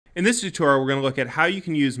In this tutorial, we're going to look at how you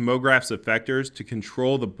can use MoGraph's effectors to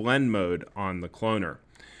control the blend mode on the cloner.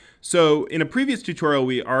 So in a previous tutorial,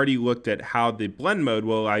 we already looked at how the blend mode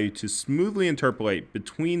will allow you to smoothly interpolate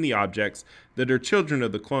between the objects that are children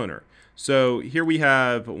of the cloner. So here we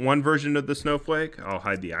have one version of the snowflake. I'll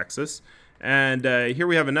hide the axis. And here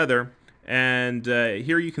we have another. And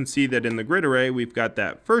here you can see that in the grid array, we've got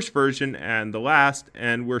that first version and the last,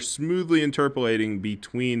 and we're smoothly interpolating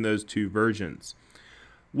between those two versions.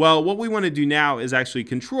 Well, what we want to do now is actually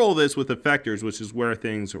control this with effectors, which is where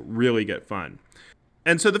things really get fun.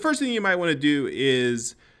 And so the first thing you might want to do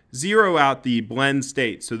is zero out the blend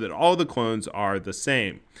state so that all the clones are the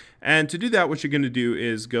same. And to do that, what you're going to do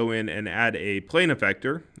is go in and add a plane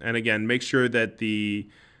effector. And again, make sure that the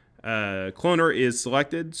cloner is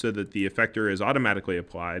selected so that the effector is automatically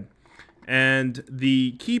applied. And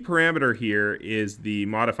the key parameter here is the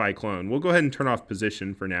modify clone. We'll go ahead and turn off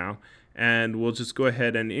position for now. And we'll just go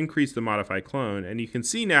ahead and increase the modify clone. And you can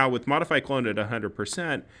see now with modify clone at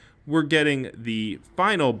 100%, we're getting the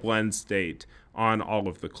final blend state on all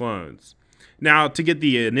of the clones. Now, to get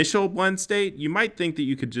the initial blend state, you might think that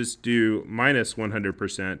you could just do minus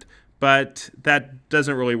 100%, but that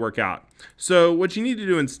doesn't really work out. So what you need to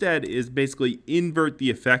do instead is basically invert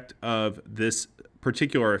the effect of this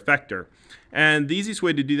particular effector. And the easiest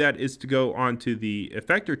way to do that is to go onto the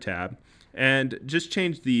Effector tab and just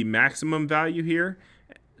change the maximum value here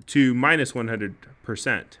to minus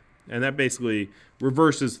 100%. And that basically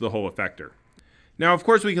reverses the whole effector. Now, of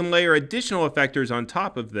course, we can layer additional effectors on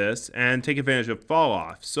top of this and take advantage of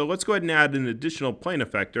Falloff. So let's go ahead and add an additional plane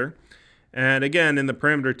effector. And again, in the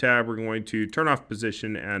parameter tab, we're going to turn off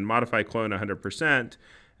position and modify clone 100%.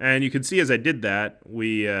 And you can see as I did that,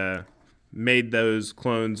 we made those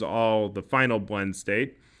clones all the final blend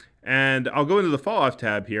state. And I'll go into the Falloff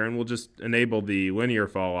tab here, and we'll just enable the linear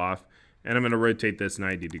Falloff, and I'm going to rotate this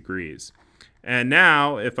 90 degrees. And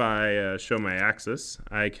now, if I show my axis,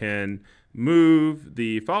 I can move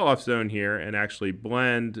the Falloff zone here and actually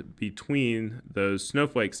blend between those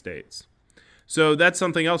snowflake states. So that's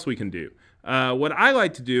something else we can do. What I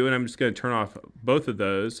like to do, and I'm just going to turn off both of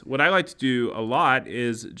those, what I like to do a lot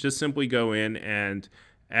is just simply go in and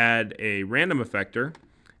add a random effector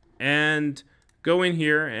and go in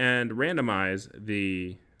here and randomize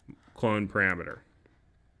the clone parameter.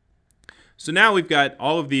 So now we've got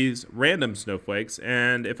all of these random snowflakes,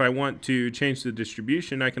 and if I want to change the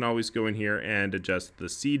distribution, I can always go in here and adjust the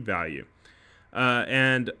seed value.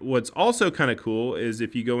 And what's also kind of cool is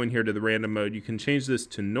if you go in here to the random mode, you can change this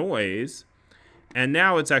to noise, and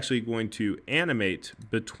now it's actually going to animate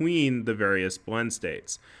between the various blend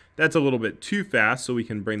states. That's a little bit too fast, so we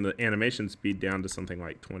can bring the animation speed down to something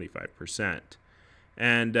like 25%.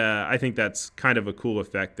 And I think that's kind of a cool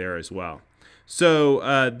effect there as well. So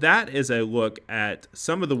that is a look at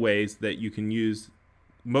some of the ways that you can use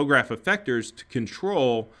MoGraph effectors to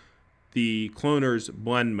control the cloner's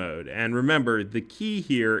blend mode. And remember, the key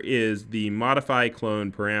here is the modify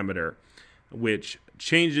clone parameter, which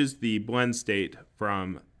changes the blend state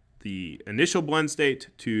from the initial blend state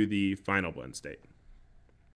to the final blend state.